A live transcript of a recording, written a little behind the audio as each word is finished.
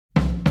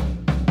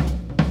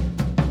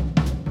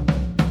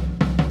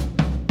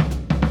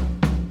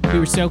We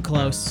were so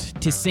close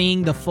to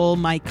seeing the full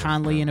Mike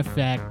Conley in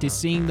effect, to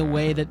seeing the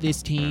way that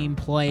this team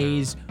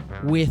plays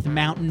with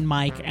Mountain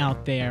Mike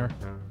out there.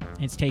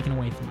 It's taken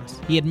away from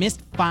us. He had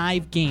missed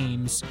 5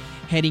 games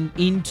heading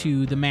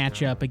into the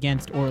matchup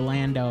against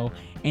Orlando,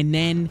 and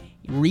then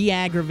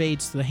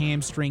re-aggravates the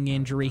hamstring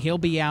injury. He'll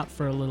be out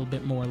for a little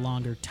bit more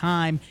longer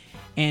time,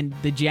 and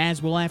the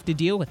Jazz will have to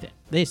deal with it.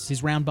 This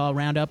is Roundball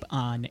Roundup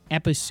on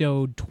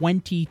episode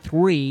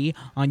 23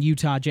 on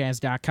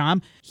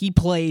UtahJazz.com. He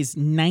plays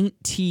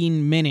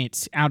 19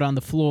 minutes out on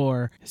the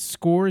floor,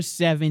 scores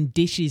 7,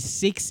 dishes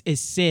 6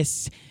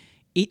 assists.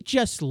 It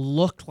just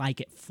looked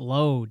like it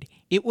flowed.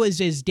 It was,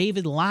 as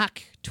David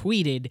Locke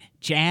tweeted,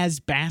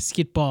 Jazz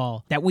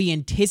basketball that we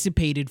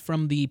anticipated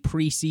from the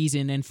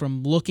preseason and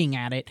from looking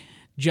at it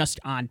just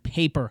on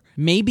paper.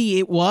 Maybe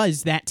it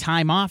was that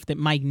time off that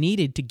Mike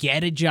needed to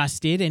get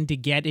adjusted and to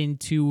get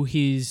into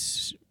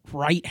his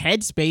right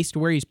headspace to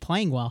where he's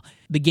playing well.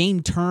 The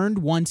game turned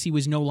once he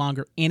was no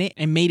longer in it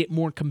and made it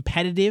more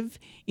competitive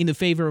in the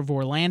favor of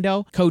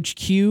Orlando. Coach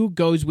Q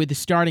goes with the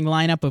starting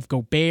lineup of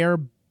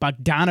Gobert,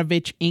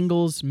 Bogdanovich,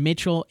 Ingles,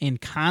 Mitchell,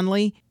 and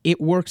Conley. It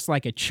works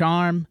like a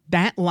charm.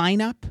 That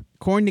lineup,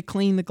 according to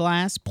Clean the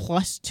Glass,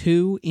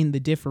 +2 in the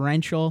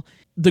differential.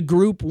 The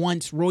group,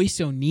 once Royce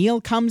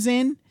O'Neal comes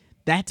in,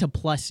 that's a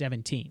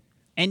 +17.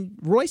 And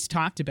Royce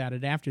talked about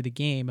it after the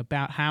game,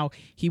 about how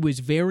he was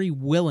very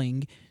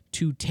willing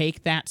to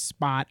take that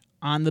spot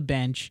on the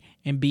bench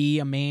and be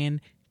a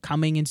man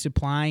coming and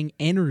supplying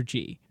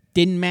energy.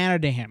 Didn't matter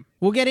to him.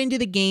 We'll get into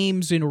the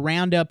games in a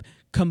roundup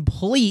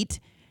complete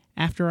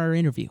after our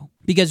interview.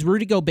 Because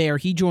Rudy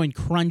Gobert, he joined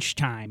Crunch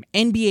Time,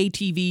 NBA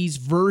TV's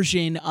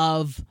version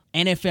of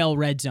NFL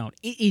Red Zone.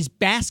 It is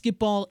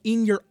basketball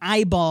in your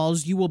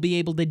eyeballs. You will be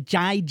able to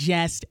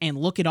digest and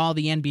look at all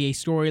the NBA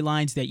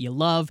storylines that you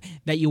love,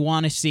 that you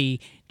want to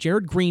see.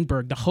 Jared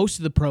Greenberg, the host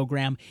of the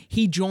program,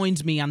 he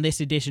joins me on this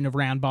edition of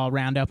Roundball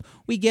Roundup.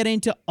 We get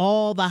into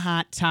all the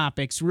hot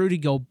topics. Rudy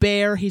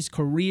Gobert, his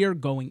career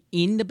going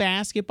into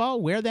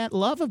basketball, where that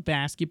love of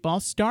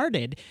basketball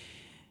started.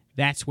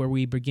 That's where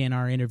we begin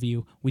our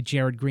interview with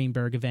Jared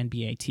Greenberg of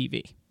NBA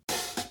TV.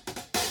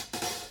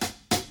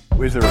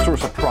 Is there a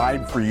source of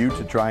pride for you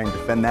to try and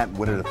defend that and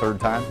win it a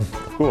third time?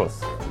 Of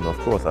course.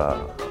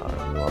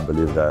 I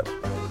believe that,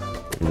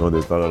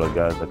 there's not a lot of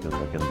guys that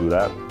can do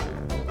that.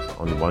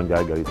 Only one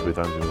guy got it 3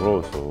 times in a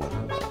row, so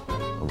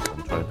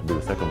I'm trying to be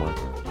the second one.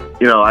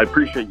 I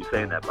appreciate you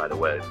saying that, by the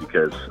way,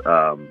 because,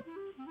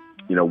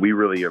 we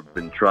really have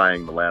been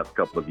trying the last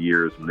couple of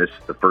years, and this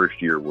is the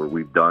first year where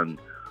we've done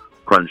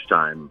Crunch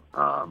Time,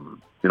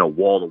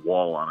 wall to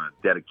wall on a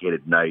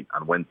dedicated night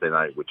on Wednesday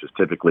night, which is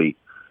typically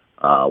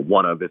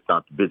one of, if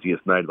not the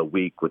busiest night of the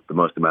week with the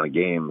most amount of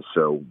games.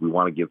 So we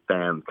want to give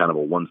fans kind of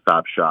a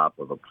one-stop shop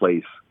of a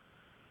place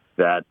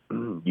that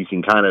you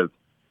can kind of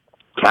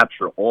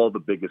capture all the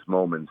biggest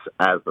moments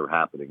as they're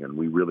happening. And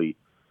we really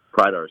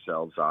pride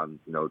ourselves on,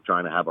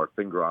 trying to have our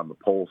finger on the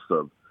pulse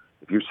of,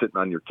 if you're sitting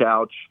on your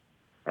couch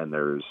and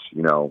there's,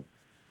 an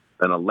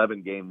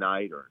 11-game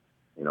night, or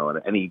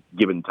at any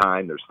given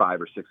time, there's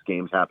 5 or 6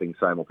 games happening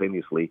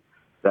simultaneously,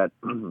 that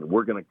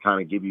we're going to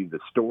kind of give you the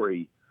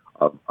story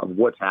of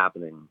what's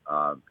happening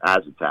as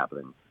it's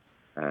happening.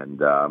 And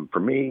for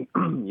me,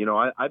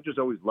 I've just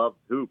always loved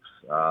hoops.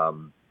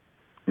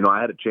 I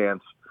had a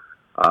chance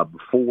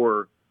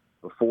before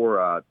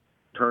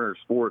Turner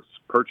Sports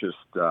purchased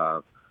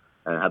and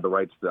had the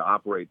rights to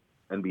operate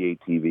NBA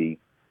TV.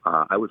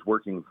 I was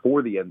working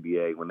for the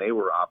NBA when they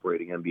were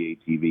operating NBA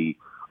TV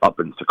up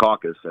in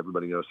Secaucus.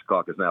 Everybody knows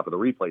Secaucus now for the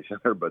Replay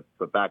Center, but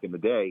back in the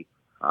day,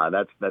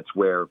 that's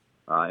where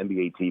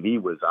NBA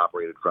TV was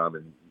operated from.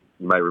 And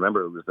you might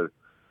remember it was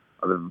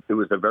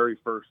the very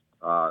first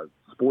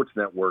sports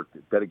network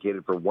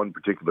dedicated for one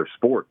particular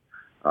sport.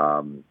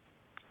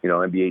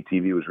 NBA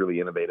TV was really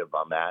innovative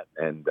on that,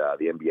 and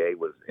the NBA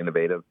was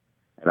innovative.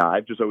 And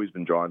I've just always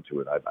been drawn to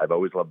it. I've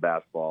always loved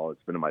basketball.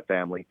 It's been in my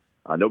family.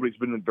 Nobody's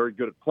been very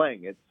good at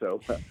playing it,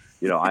 so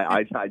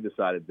I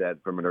decided that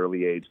from an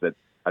early age that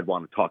I'd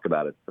want to talk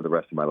about it for the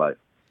rest of my life.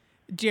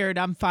 Jared,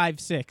 I'm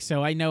 5'6",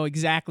 so I know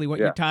exactly what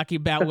you're talking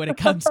about when it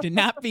comes to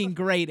not being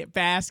great at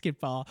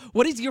basketball.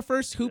 What is your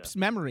first hoops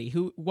memory?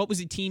 What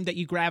was a team that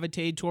you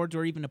gravitated towards,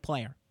 or even a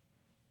player?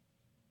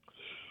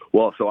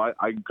 Well, so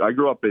I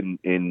grew up in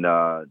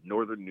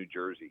northern New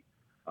Jersey,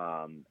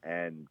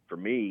 and for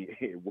me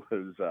it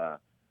was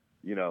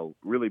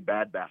really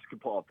bad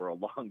basketball for a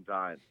long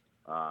time.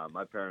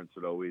 My parents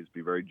would always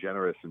be very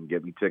generous and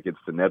get me tickets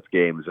to Nets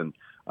games. And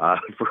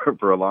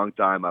for a long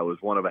time, I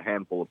was one of a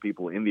handful of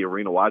people in the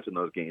arena watching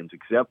those games,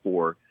 except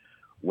for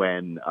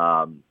when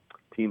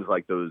teams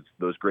like those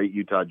great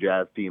Utah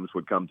Jazz teams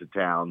would come to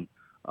town,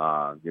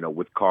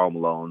 with Karl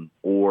Malone,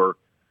 or,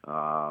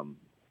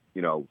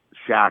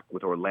 Shaq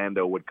with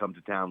Orlando would come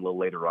to town a little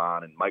later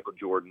on, and Michael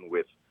Jordan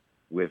with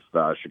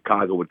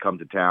Chicago would come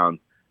to town.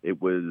 It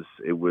was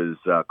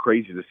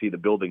crazy to see the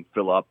building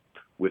fill up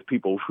with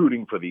people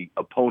rooting for the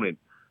opponent.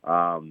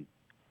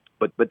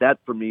 But that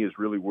for me is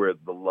really where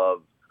the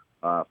love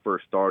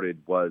first started,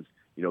 was,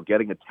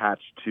 getting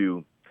attached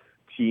to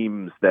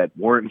teams that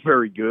weren't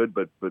very good,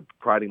 but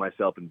priding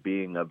myself in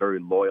being a very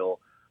loyal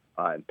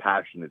and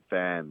passionate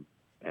fan,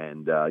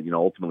 and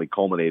ultimately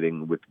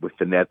culminating with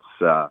the Nets,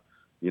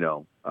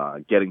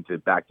 getting to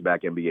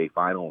back-to-back NBA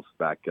Finals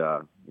back,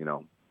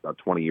 about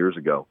 20 years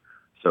ago.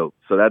 So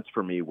that's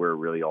for me where it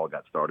really all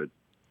got started.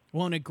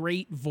 Well, and a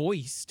great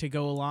voice to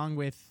go along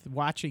with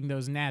watching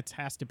those Nets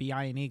has to be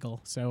Ian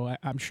Eagle. So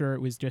I'm sure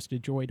it was just a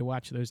joy to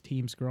watch those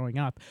teams growing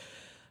up.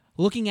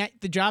 Looking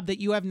at the job that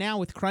you have now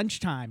with Crunch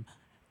Time,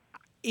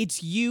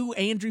 it's you,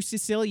 Andrew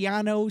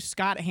Siciliano,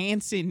 Scott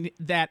Hanson,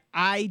 that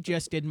I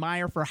just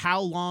admire for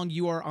how long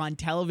you are on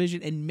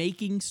television and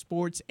making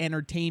sports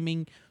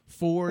entertaining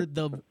for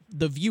the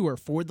viewer,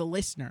 for the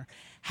listener.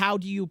 How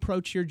do you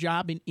approach your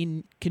job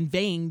in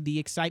conveying the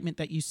excitement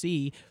that you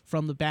see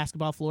from the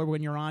basketball floor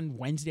when you're on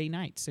Wednesday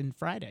nights and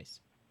Fridays?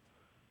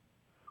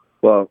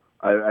 Well,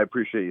 I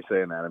appreciate you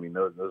saying that. I mean,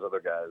 those other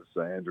guys,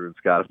 Andrew and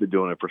Scott, have been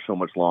doing it for so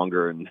much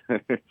longer, and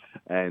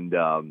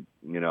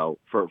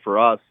for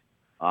us,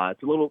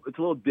 it's a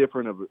little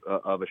different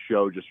of a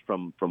show just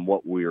from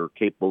what we're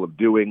capable of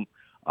doing,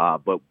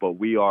 but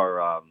we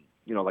are,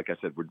 like I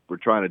said, we're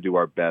trying to do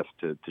our best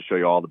to show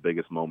you all the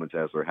biggest moments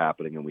as they're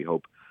happening, and we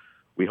hope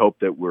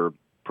that we're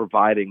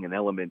providing an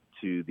element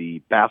to the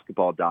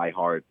basketball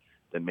diehard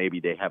that maybe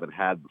they haven't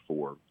had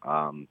before.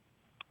 And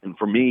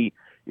for me,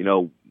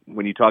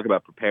 when you talk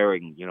about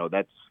preparing,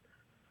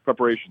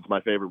 preparation's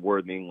my favorite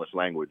word in the English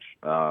language.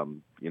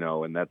 And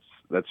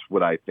that's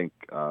what I think,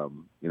 I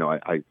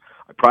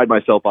pride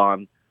myself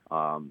on.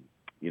 I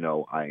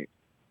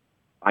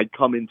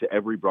come into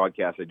every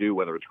broadcast I do,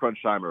 whether it's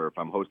Crunch Time or if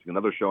I'm hosting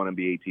another show on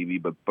NBA TV,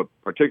 but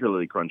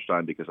particularly Crunch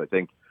Time, because I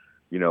think,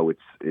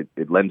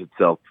 it lends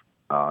itself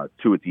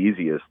to it the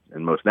easiest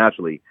and most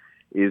naturally,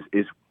 is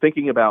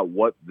thinking about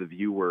what the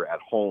viewer at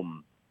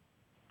home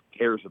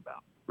cares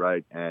about,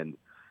 right? And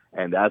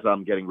as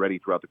I'm getting ready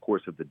throughout the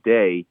course of the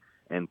day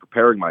and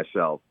preparing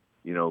myself,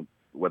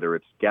 whether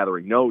it's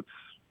gathering notes,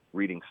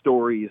 reading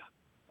stories,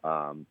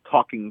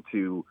 talking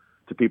to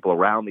people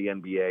around the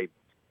NBA,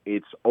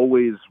 it's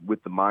always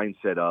with the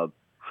mindset of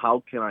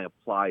how can I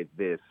apply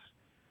this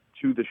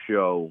to the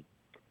show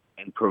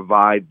and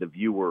provide the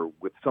viewer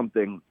with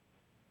something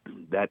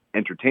that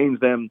entertains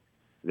them,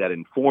 that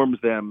informs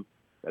them,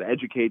 that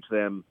educates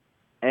them,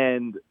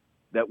 and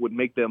that would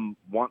make them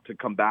want to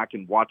come back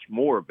and watch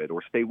more of it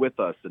or stay with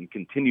us and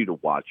continue to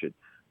watch it.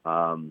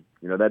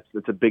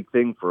 That's a big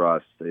thing for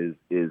us is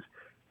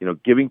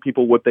giving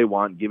people what they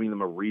want, giving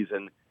them a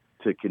reason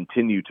to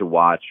continue to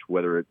watch,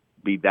 whether it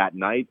be that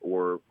night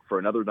or for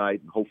another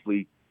night, and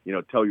hopefully,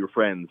 tell your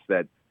friends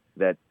that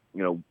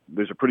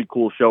there's a pretty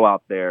cool show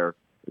out there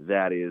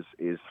that is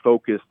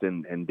focused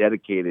and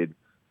dedicated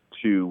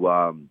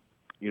to,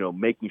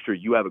 making sure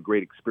you have a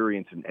great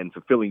experience and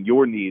fulfilling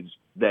your needs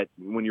that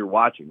when you're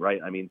watching, right?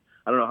 I mean,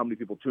 I don't know how many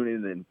people tune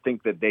in and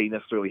think that they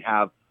necessarily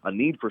have a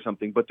need for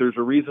something, but there's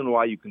a reason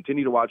why you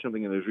continue to watch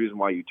something and there's a reason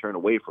why you turn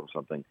away from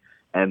something.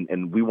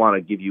 And we want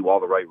to give you all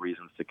the right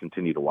reasons to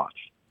continue to watch.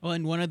 Well,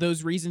 and one of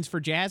those reasons for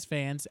Jazz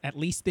fans, at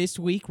least this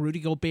week, Rudy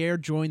Gobert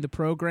joined the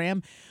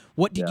program.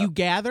 What did you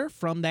gather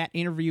from that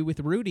interview with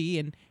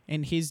Rudy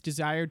and his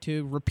desire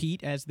to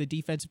repeat as the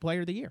Defensive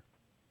Player of the Year?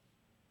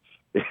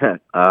 Yeah,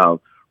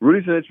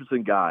 Rudy's an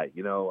interesting guy.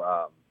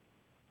 I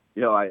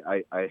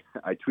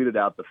tweeted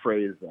out the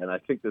phrase, and I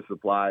think this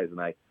applies, and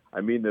I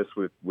mean this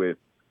with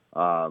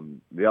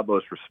the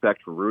utmost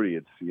respect for Rudy.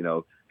 It's,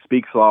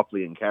 speak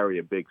softly and carry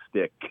a big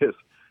stick,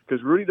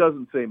 because Rudy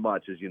doesn't say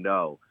much, as you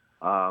know.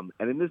 And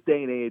in this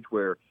day and age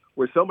where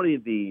so many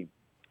of the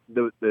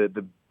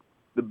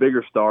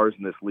bigger stars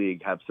in this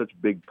league have such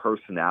big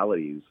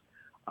personalities,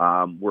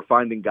 we're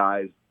finding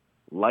guys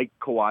like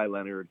Kawhi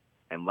Leonard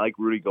and like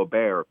Rudy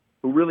Gobert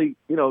who really,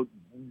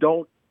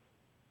 don't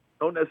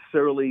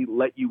necessarily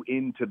let you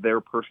into their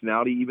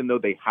personality, even though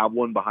they have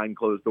one behind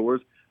closed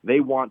doors.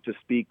 They want to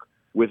speak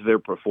with their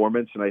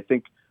performance, and I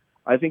think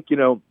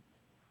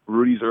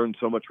Rudy's earned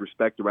so much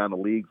respect around the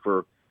league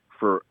for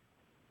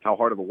how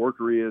hard of a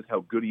worker he is, how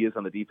good he is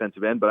on the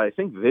defensive end. But I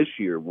think this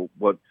year,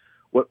 what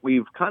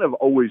we've kind of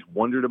always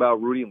wondered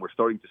about Rudy, and we're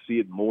starting to see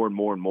it more and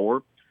more and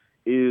more,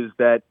 is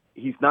that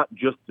he's not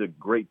just a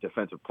great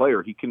defensive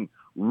player. He can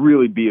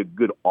really be a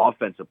good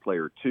offensive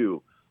player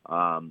too.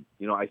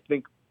 I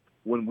think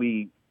when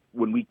we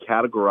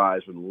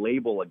categorize and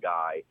label a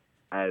guy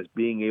as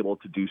being able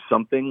to do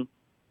something,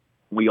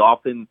 we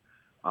often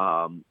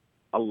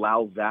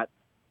allow that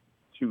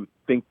to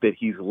think that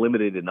he's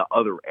limited in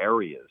other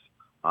areas.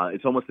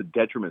 It's almost a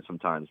detriment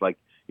sometimes. Like,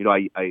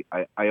 I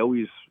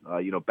always,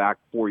 back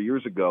 4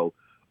 years ago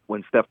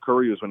when Steph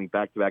Curry was winning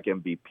back-to-back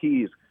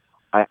MVPs,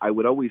 I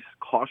would always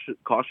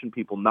caution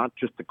people not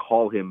just to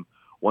call him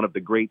one of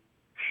the great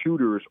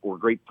shooters or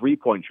great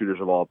three-point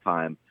shooters of all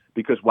time,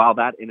 because while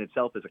that in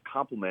itself is a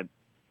compliment,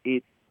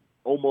 it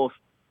almost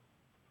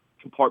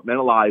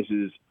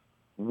compartmentalizes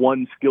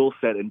one skill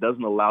set and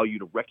doesn't allow you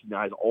to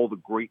recognize all the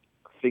great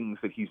things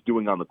that he's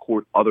doing on the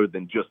court other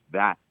than just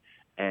that.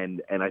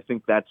 And I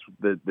think that's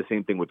the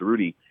same thing with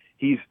Rudy.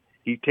 He's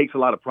he takes a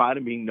lot of pride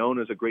in being known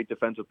as a great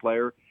defensive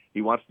player.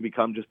 He wants to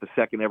become just the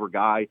second ever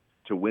guy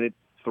to win it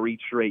 3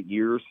 straight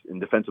years in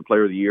Defensive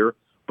Player of the Year.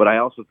 But I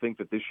also think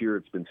that this year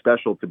it's been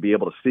special to be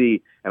able to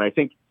see, and I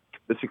think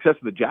the success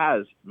of the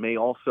Jazz may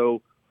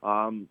also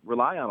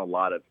rely on a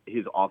lot of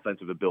his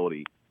offensive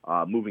ability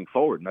moving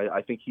forward, and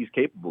I think he's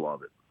capable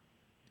of it.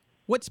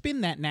 What's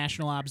been that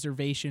national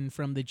observation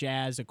from the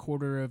Jazz a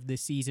quarter of the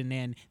season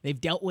in? They've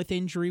dealt with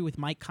injury with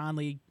Mike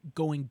Conley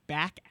going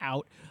back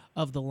out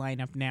of the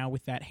lineup now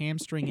with that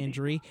hamstring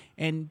injury,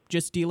 and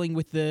just dealing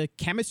with the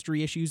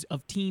chemistry issues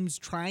of teams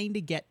trying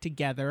to get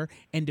together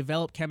and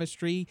develop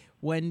chemistry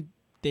when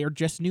they're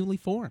just newly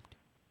formed.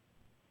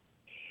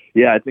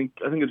 Yeah, I think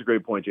it's a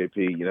great point,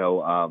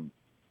 JP.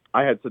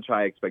 I had such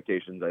high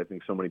expectations. I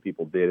think so many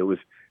people did. It was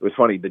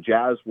funny. The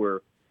Jazz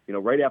were,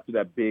 right after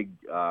that big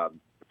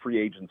free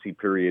agency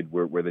period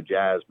where the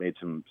Jazz made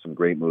some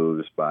great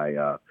moves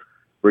by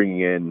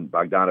bringing in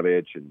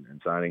Bogdanovich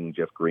and signing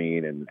Jeff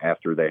Green, and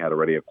after they had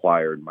already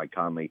acquired Mike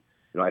Conley.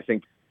 I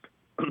think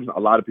a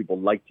lot of people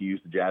like to use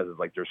the Jazz as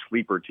like their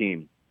sleeper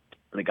team,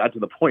 and it got to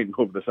the point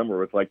over the summer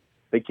where it's like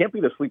they can't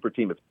be the sleeper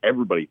team if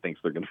everybody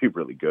thinks they're going to be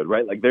really good,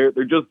 right? Like they're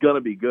just going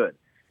to be good.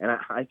 And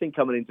I think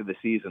coming into the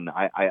season,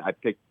 I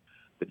picked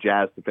the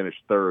Jazz to finish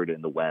third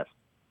in the West.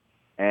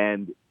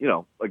 And,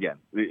 again,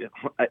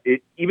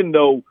 even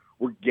though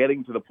we're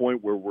getting to the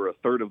point where we're a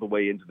third of the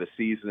way into the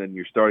season and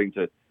you're starting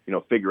to,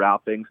 figure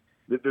out things,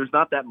 there's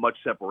not that much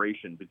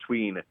separation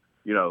between,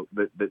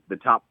 the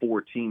top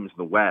 4 teams in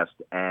the West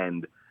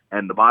and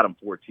the bottom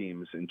 4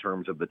 teams in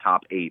terms of the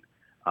top 8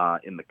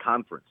 in the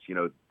conference.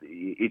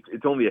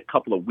 It's only a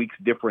couple of weeks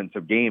difference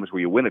of games where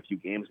you win a few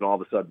games and all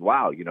of a sudden,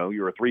 wow,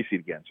 you're a 3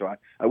 seed again. So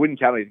I wouldn't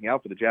count anything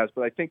out for the Jazz,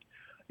 but I think,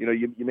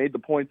 you made the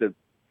point that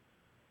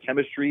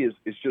chemistry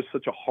is just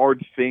such a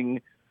hard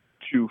thing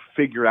to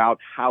figure out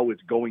how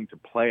it's going to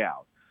play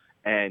out.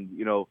 And,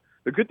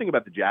 the good thing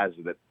about the Jazz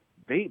is that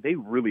they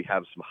really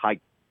have some high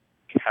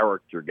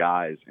character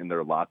guys in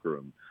their locker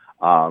room.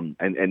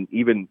 And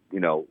even,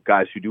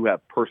 guys who do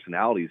have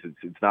personalities.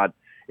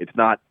 It's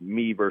not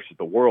me versus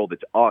the world.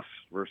 It's us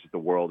versus the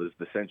world is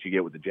the sense you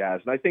get with the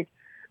Jazz. And I think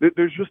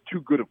there's just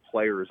too good of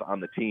players on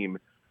the team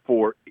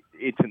for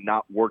it to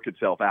not work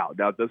itself out.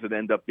 Now, does it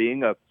end up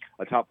being a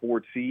top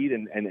 4 seed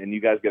and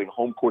you guys getting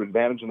home court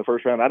advantage in the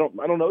first round? I don't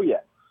know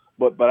yet,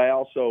 but I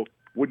also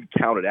wouldn't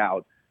count it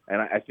out.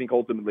 And I think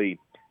ultimately,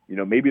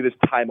 maybe this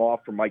time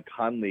off from Mike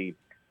Conley,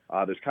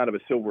 there's kind of a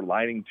silver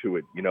lining to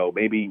it.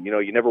 Maybe,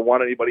 you never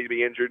want anybody to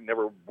be injured,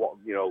 never,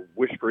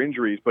 wish for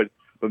injuries, but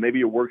maybe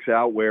it works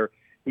out where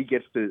he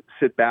gets to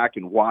sit back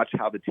and watch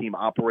how the team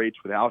operates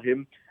without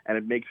him, and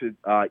it makes it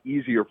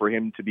easier for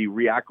him to be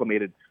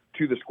reacclimated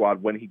to the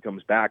squad when he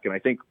comes back. And I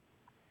think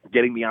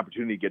getting the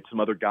opportunity to get some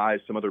other guys,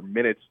 some other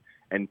minutes,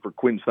 and for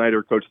Quinn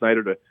Snyder, Coach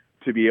Snyder,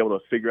 to be able to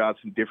figure out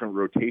some different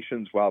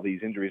rotations while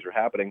these injuries are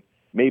happening,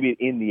 maybe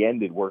in the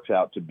end it works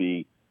out to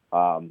be,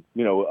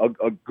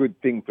 a good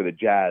thing for the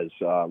Jazz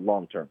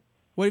long term.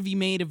 What have you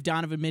made of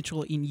Donovan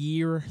Mitchell in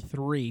year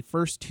 3?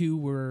 First 2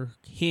 were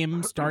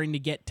him starting to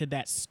get to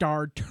that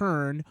star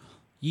turn.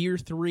 Year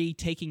 3,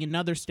 taking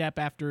another step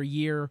after a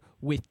year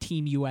with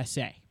Team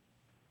USA.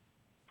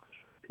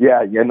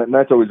 Yeah, and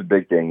that's always a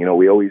big thing.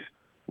 We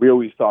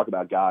always talk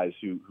about guys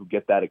who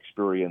get that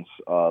experience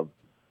of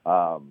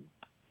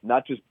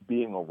not just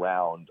being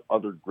around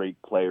other great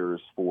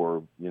players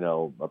for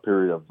a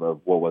period of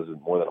what was it,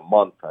 more than a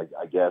month,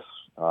 I guess,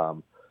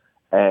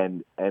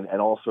 and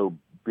also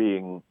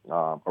being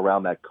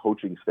around that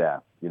coaching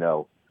staff.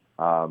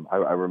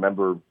 I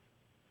remember,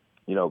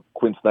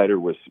 Quinn Snyder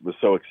was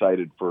so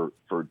excited for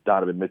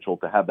Donovan Mitchell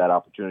to have that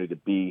opportunity to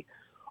be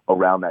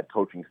around that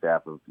coaching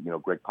staff of,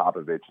 Greg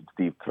Popovich and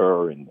Steve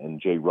Kerr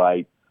and Jay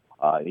Wright,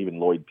 and even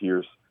Lloyd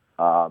Pierce,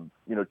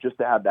 just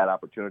to have that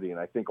opportunity. And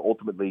I think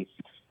ultimately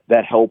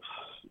that helps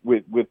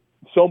with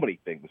so many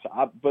things.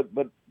 But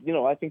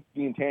I think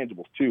the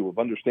intangibles too, of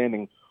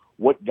understanding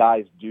what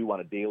guys do on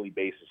a daily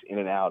basis in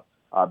and out.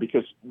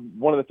 Because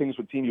one of the things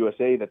with Team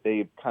USA that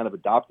they've kind of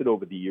adopted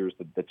over the years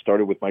that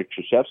started with Mike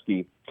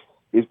Krzyzewski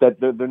is that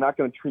they're not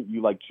going to treat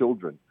you like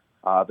children.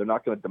 They're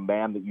not going to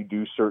demand that you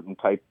do certain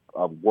type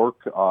of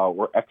work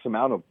or X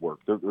amount of work.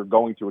 They're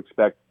going to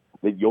expect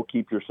that you'll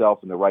keep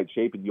yourself in the right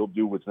shape and you'll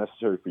do what's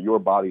necessary for your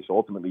body, so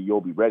ultimately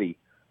you'll be ready.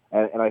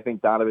 And I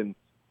think Donovan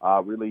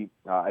really,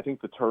 I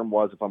think the term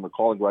was, if I'm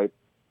recalling right,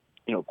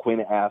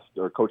 Quinn asked,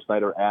 or Coach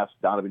Snyder asked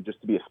Donovan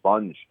just to be a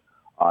sponge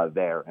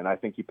there. And I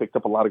think he picked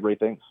up a lot of great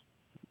things.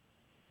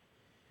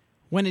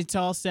 When it's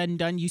all said and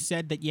done, you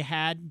said that you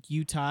had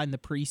Utah in the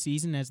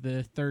preseason as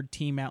the 3rd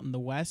team out in the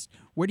West.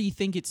 Where do you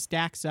think it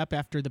stacks up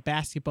after the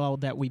basketball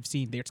that we've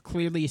seen? There's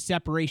clearly a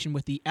separation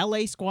with the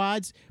LA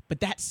squads, but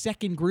that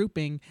second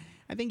grouping,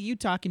 I think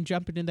Utah can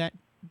jump into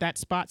that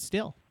spot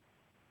still.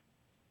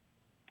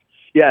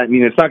 Yeah,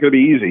 it's not going to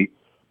be easy,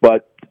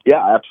 but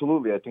yeah,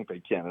 absolutely, I think they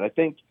can. And I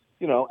think,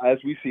 as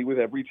we see with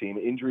every team,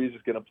 injuries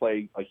is going to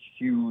play a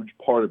huge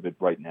part of it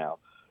right now.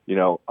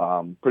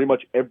 Pretty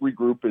much every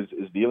group is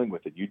dealing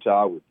with it.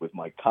 Utah with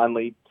Mike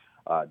Conley,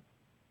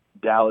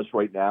 Dallas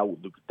right now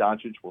with Luka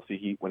Doncic. We'll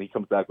see when he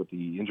comes back with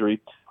the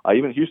injury.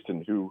 Even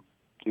Houston, who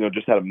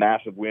just had a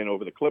massive win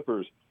over the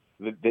Clippers.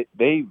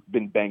 They've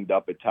been banged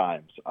up at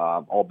times,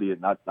 albeit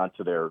not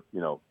to their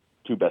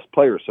two best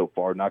players so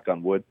far. Knock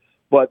on wood.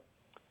 But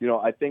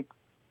I think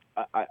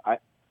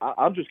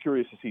I'm just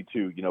curious to see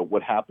too.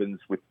 What happens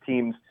with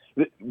teams.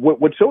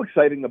 What's so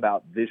exciting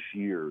about this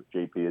year,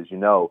 JP, as you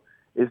know,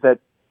 is that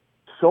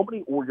so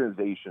many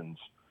organizations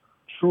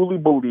truly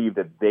believe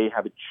that they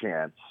have a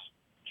chance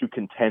to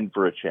contend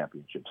for a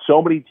championship.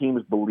 So many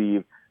teams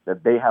believe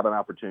that they have an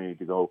opportunity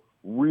to go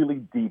really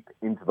deep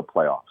into the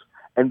playoffs.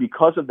 And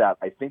because of that,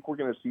 I think we're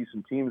going to see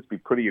some teams be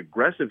pretty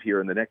aggressive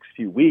here in the next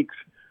few weeks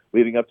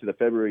leading up to the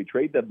February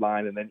trade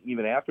deadline, and then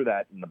even after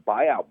that in the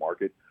buyout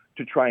market,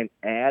 to try and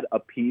add a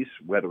piece,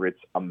 whether it's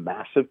a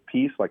massive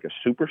piece like a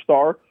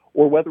superstar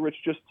or whether it's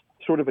just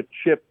sort of a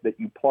chip that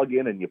you plug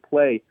in and you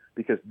play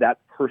because that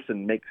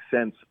person makes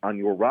sense on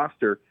your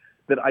roster,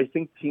 that I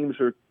think teams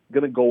are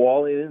going to go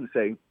all in and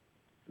say,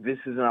 this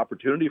is an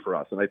opportunity for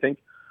us. And I think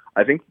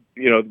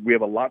we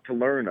have a lot to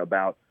learn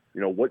about,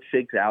 what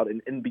shakes out.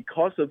 And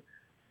because of,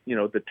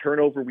 the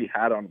turnover we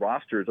had on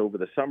rosters over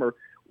the summer,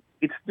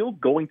 it's still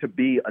going to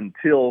be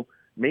until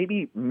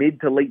maybe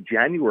mid to late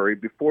January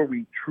before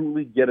we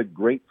truly get a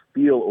great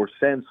feel or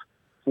sense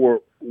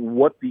for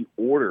what the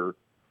order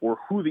or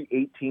who the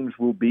 8 teams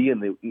will be in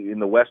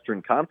the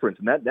Western Conference.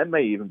 And that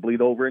may even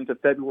bleed over into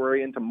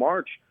February, into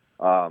March.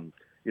 Can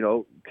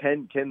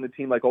the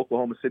team like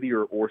Oklahoma City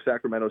or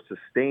Sacramento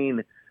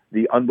sustain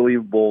the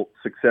unbelievable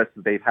success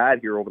that they've had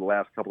here over the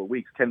last couple of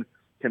weeks? Can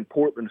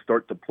Portland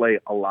start to play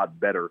a lot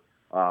better?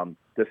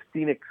 Does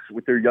Phoenix,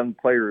 with their young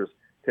players,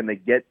 can they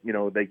get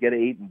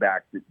Ayton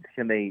back?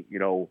 Can they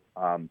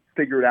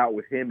figure it out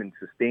with him and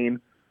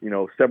sustain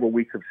several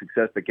weeks of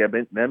success that get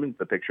them into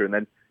the picture? And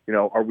then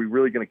are we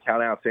really going to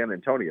count out San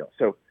Antonio?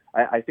 So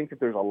I think that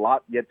there's a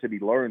lot yet to be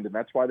learned, and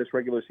that's why this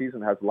regular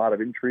season has a lot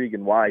of intrigue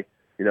and why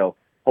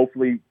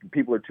hopefully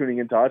people are tuning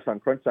into us on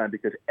Crunch Time,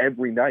 because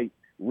every night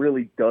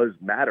really does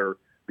matter,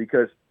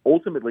 because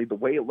ultimately the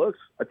way it looks,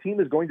 a team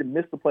is going to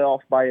miss the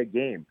playoffs by a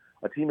game.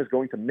 A team is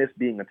going to miss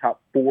being a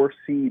top 4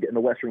 seed in the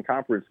Western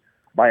Conference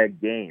by a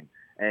game.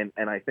 And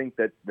I think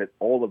that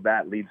all of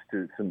that leads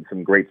to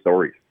some great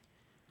stories.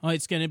 Well,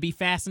 it's going to be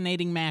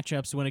fascinating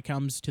matchups when it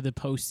comes to the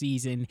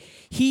postseason.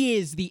 He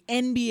is the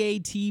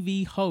NBA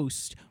TV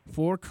host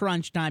for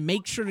Crunch Time.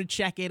 Make sure to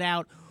check it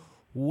out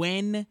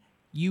when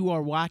you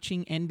are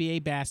watching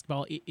NBA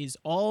basketball. It is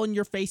all in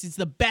your face. It's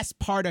the best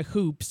part of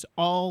hoops,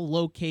 all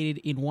located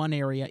in one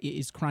area. It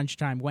is Crunch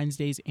Time,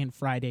 Wednesdays and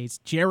Fridays.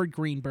 Jared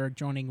Greenberg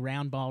joining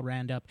Roundball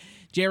Roundup.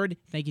 Jared,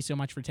 thank you so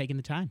much for taking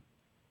the time.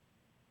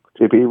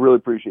 JP, really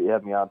appreciate you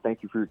having me on.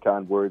 Thank you for your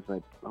kind words,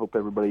 and I hope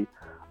everybody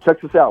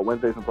checks us out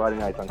Wednesdays and Friday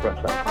nights on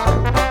Crunch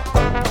Time.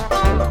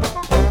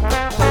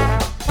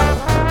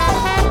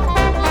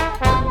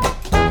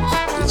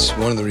 It's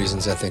one of the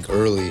reasons I think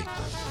early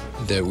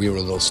that we were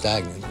a little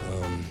stagnant.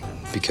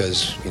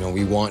 Because,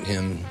 we want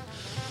him,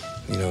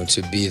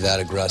 to be that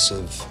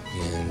aggressive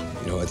and,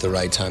 at the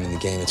right time in the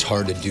game. It's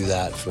hard to do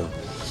that for,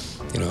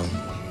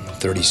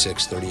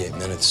 36, 38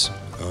 minutes.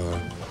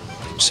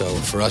 So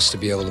for us to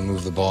be able to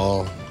move the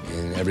ball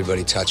and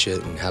everybody touch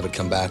it and have it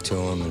come back to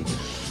him, and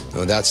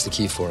that's the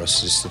key for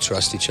us, is to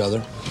trust each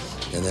other.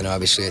 And then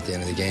obviously at the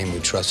end of the game, we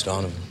trust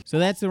Donovan. So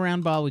that's the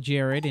Round Ball with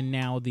Jared, and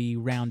now the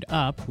Round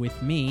Up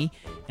with me,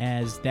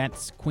 as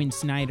that's Quinn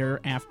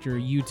Snyder after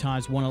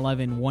Utah's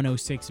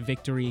 111-106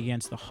 victory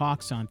against the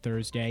Hawks on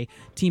Thursday.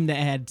 Team that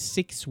had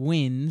 6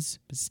 wins,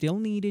 but still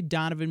needed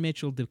Donovan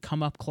Mitchell to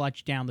come up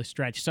clutch down the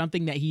stretch,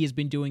 something that he has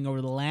been doing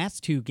over the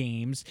last 2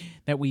 games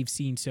that we've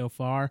seen so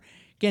far.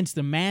 Against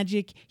the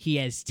Magic, he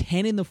has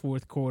 10 in the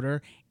fourth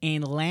quarter,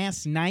 and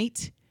last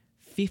night,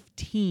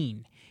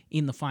 15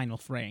 in the final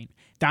frame.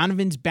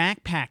 Donovan's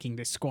backpacking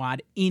the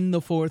squad in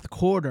the fourth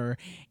quarter,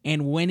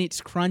 and when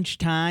it's crunch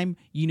time,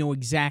 you know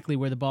exactly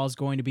where the ball's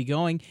going to be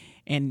going,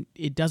 and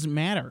it doesn't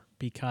matter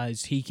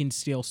because he can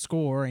still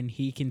score and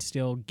he can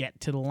still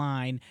get to the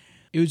line.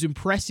 It was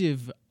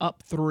impressive.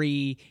 Up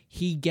 3,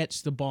 he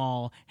gets the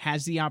ball,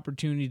 has the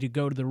opportunity to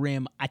go to the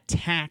rim,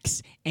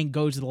 attacks, and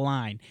goes to the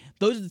line.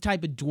 Those are the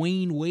type of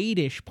Dwayne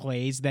Wade-ish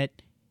plays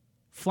that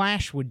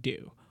Flash would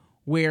do,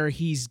 where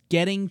he's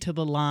getting to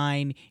the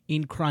line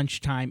in crunch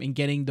time and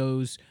getting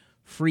those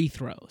free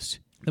throws.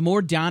 The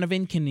more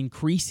Donovan can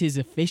increase his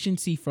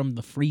efficiency from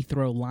the free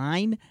throw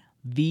line,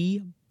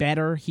 the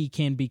better he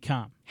can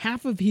become.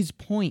 Half of his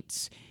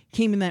points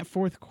came in that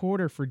fourth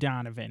quarter for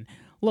Donovan.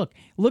 Look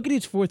at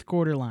his fourth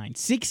quarter line.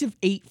 6 of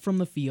 8 from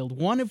the field,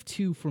 1 of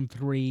 2 from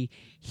 3.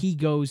 He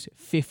goes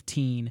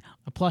 15,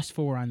 a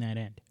 +4 on that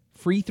end.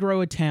 Free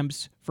throw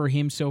attempts for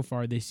him so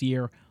far this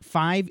year,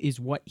 5 is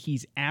what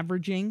he's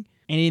averaging.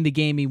 And in the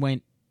game, he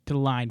went to the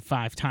line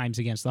 5 times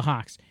against the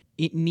Hawks.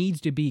 It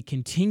needs to be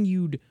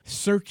continued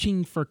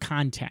searching for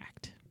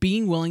contact,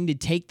 being willing to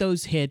take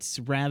those hits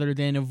rather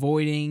than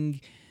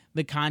avoiding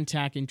the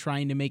contact and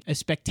trying to make a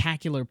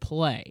spectacular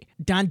play.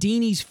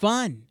 Dondini's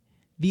fun.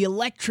 The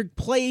electric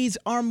plays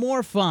are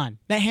more fun.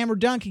 That hammer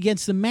dunk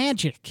against the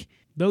Magic.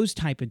 those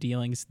type of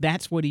dealings.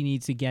 That's what he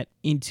needs to get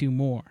into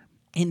more.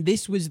 And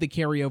this was the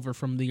carryover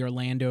from the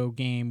Orlando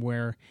game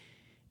where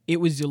it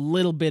was a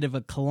little bit of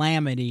a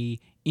calamity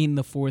in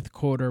the fourth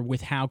quarter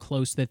with how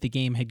close that the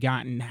game had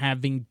gotten,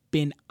 having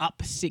been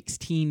up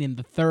 16 in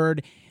the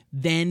third,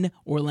 then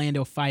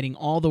Orlando fighting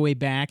all the way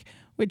back,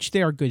 which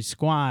they're a good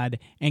squad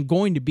and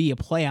going to be a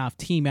playoff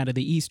team out of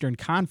the Eastern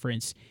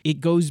Conference. It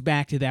goes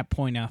back to that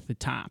point off the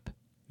top.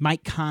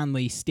 Mike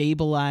Conley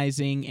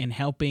stabilizing and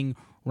helping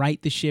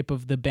right the ship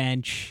of the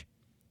bench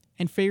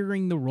and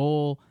figuring the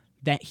role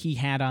that he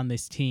had on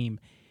this team.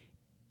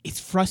 It's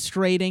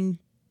frustrating,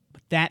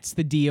 but that's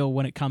the deal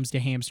when it comes to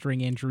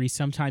hamstring injuries.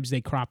 Sometimes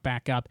they crop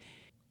back up.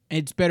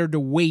 It's better to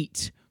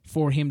wait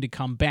for him to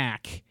come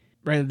back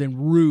rather than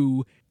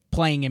rue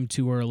playing him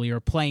too early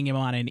or playing him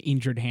on an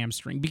injured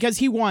hamstring because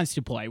he wants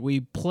to play. We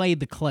played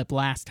the clip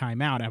last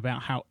time out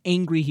about how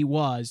angry he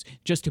was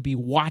just to be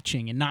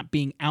watching and not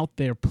being out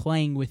there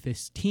playing with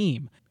his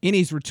team. In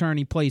his return,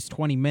 he plays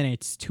 20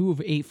 minutes, 2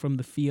 of 8 from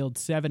the field,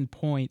 7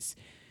 points,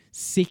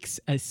 6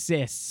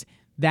 assists.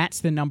 That's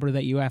the number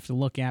that you have to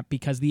look at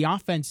because the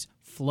offense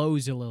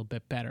flows a little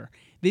bit better.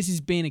 This has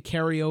been a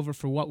carryover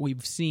for what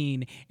we've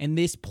seen, and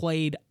this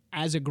played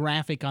as a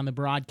graphic on the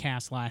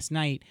broadcast last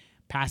night.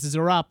 Passes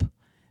are up.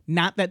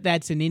 Not that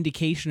that's an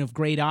indication of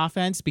great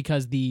offense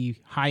because the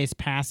highest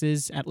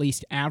passes, at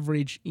least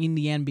average in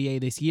the NBA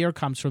this year,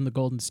 comes from the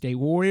Golden State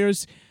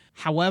Warriors.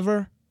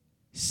 However,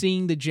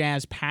 seeing the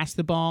Jazz pass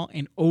the ball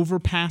and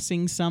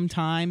overpassing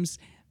sometimes,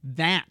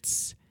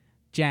 that's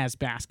Jazz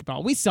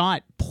basketball. We saw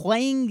it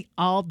playing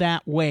all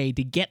that way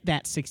to get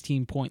that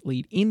 16-point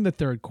lead in the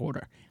third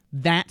quarter.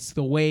 That's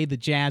the way the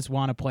Jazz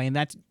want to play, and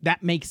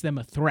that makes them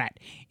a threat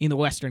in the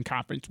Western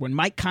Conference. When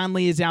Mike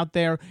Conley is out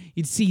there,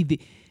 you'd see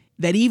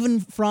that even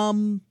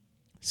from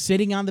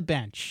sitting on the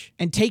bench,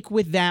 and take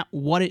with that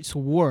what it's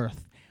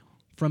worth,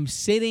 from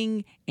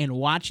sitting and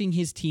watching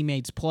his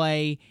teammates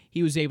play,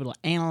 he was able to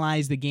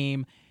analyze the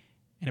game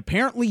and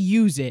apparently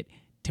use it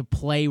to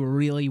play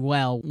really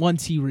well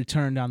once he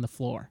returned on the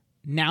floor.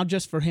 Now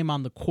just for him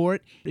on the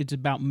court, it's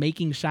about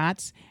making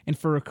shots, and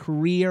for a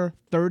career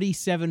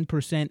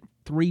 37%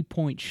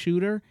 three-point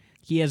shooter,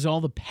 he has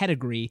all the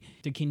pedigree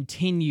to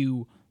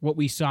continue what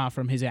we saw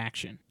from his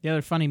action. The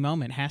other funny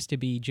moment has to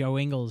be Joe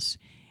Ingles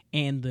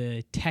and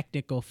the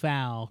technical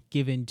foul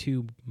given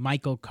to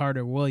Michael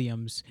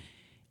Carter-Williams.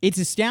 It's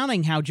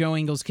astounding how Joe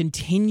Ingles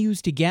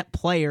continues to get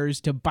players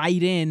to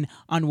bite in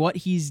on what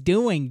he's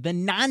doing, the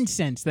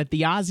nonsense that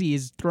the Aussie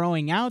is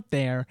throwing out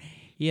there.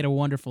 He had a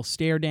wonderful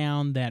stare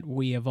down that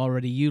we have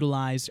already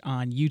utilized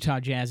on Utah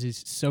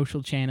Jazz's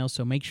social channel,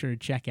 so make sure to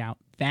check out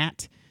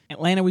that.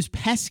 Atlanta was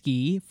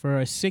pesky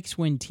for a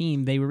 6-win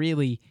team. They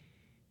really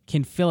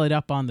can fill it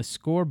up on the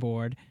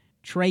scoreboard.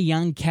 Trae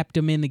Young kept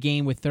him in the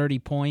game with 30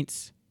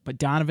 points, but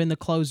Donovan, the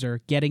closer,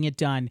 getting it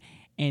done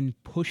and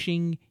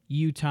pushing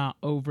Utah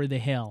over the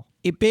hill.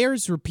 It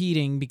bears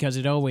repeating because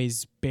it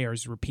always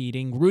bears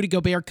repeating. Rudy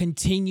Gobert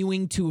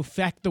continuing to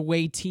affect the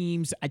way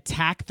teams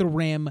attack the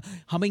rim.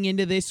 Coming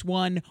into this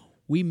one,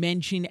 we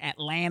mentioned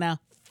Atlanta,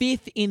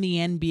 5th in the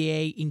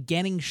NBA in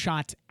getting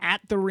shots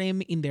at the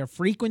rim in their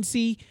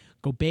frequency.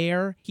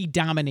 Gobert, he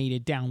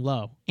dominated down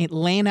low.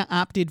 Atlanta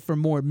opted for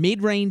more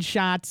mid-range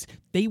shots.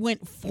 They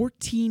went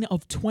 14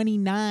 of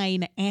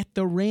 29 at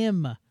the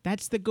rim.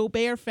 That's the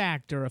Gobert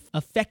factor of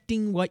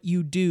affecting what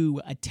you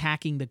do,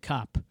 attacking the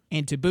cup.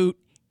 And to boot,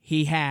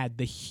 he had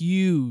the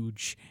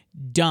huge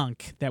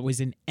dunk that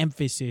was an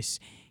emphasis,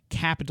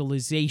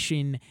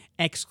 capitalization,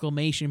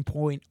 exclamation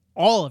point,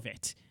 all of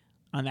it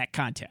on that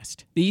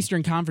contest. The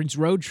Eastern Conference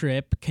road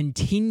trip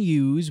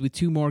continues with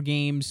 2 more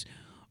games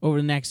over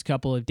the next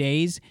couple of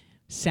days.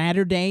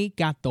 Saturday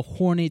got the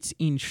Hornets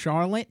in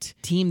Charlotte,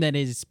 team that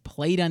is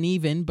played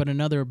uneven, but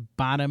another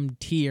bottom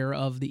tier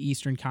of the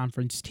Eastern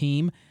Conference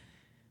team.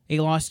 They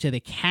lost to the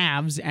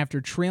Cavs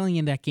after trailing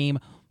in that game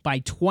by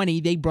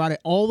 20. They brought it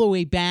all the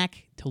way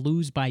back to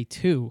lose by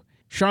 2.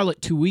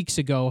 Charlotte 2 weeks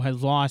ago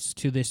has lost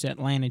to this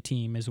Atlanta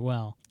team as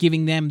well,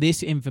 giving them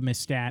this infamous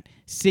stat.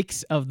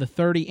 6 of the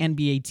 30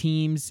 NBA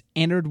teams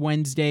entered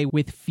Wednesday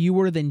with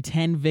fewer than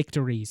 10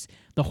 victories.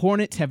 The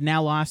Hornets have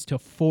now lost to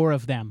 4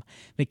 of them.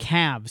 The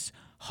Cavs,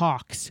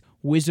 Hawks,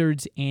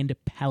 Wizards, and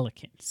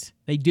Pelicans.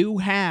 They do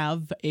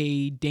have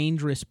a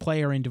dangerous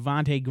player in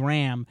Devontae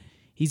Graham.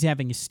 He's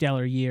having a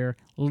stellar year,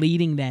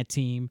 leading that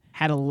team.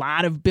 Had a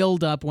lot of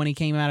buildup when he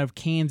came out of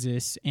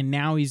Kansas, and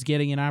now he's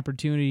getting an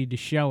opportunity to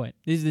show it.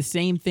 This is the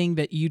same thing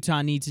that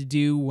Utah needs to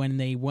do when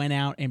they went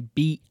out and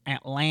beat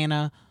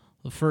Atlanta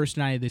the first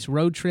night of this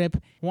road trip.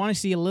 I want to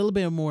see a little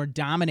bit more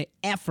dominant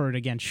effort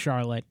against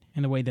Charlotte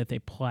in the way that they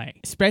play,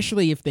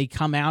 especially if they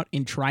come out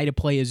and try to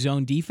play a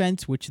zone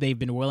defense, which they've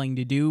been willing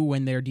to do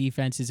when their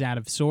defense is out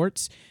of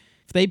sorts.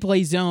 If they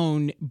play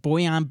zone,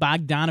 Bojan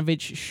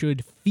Bogdanovic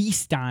should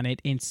feast on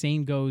it, and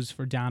same goes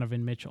for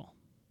Donovan Mitchell.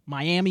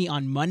 Miami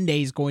on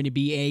Monday is going to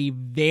be a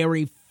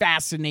very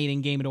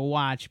fascinating game to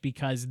watch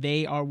because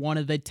they are one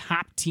of the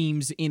top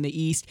teams in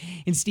the East,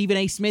 and Stephen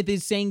A. Smith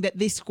is saying that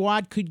this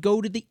squad could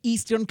go to the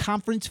Eastern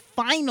Conference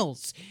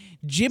Finals.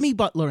 Jimmy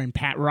Butler and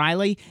Pat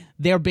Riley,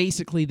 they're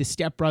basically the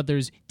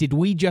stepbrothers. Did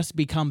we just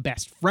become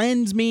best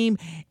friends meme?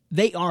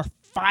 They are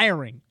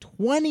firing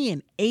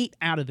 20-8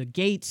 out of the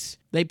gates.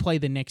 They play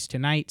the Knicks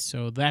tonight,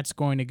 so that's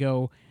going to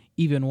go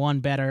even one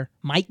better.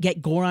 Might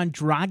get Goran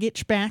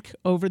Dragic back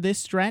over this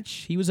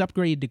stretch. He was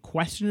upgraded to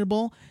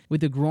questionable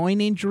with a groin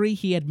injury.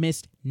 He had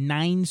missed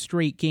 9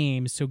 straight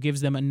games, so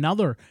gives them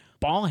another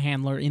ball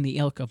handler in the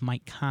ilk of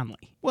Mike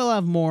Conley. We'll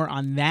have more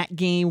on that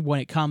game when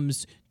it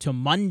comes to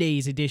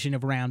Monday's edition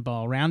of Round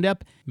Ball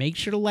Roundup. Make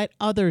sure to let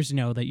others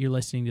know that you're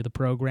listening to the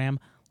program.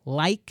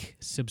 Like,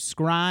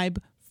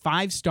 subscribe,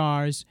 5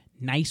 stars,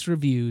 nice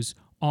reviews,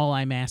 all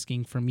I'm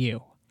asking from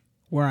you.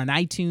 We're on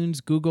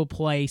iTunes, Google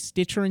Play,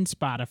 Stitcher, and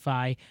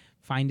Spotify.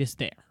 Find us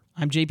there.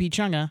 I'm JP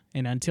Chunga,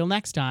 and until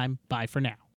next time, bye for now.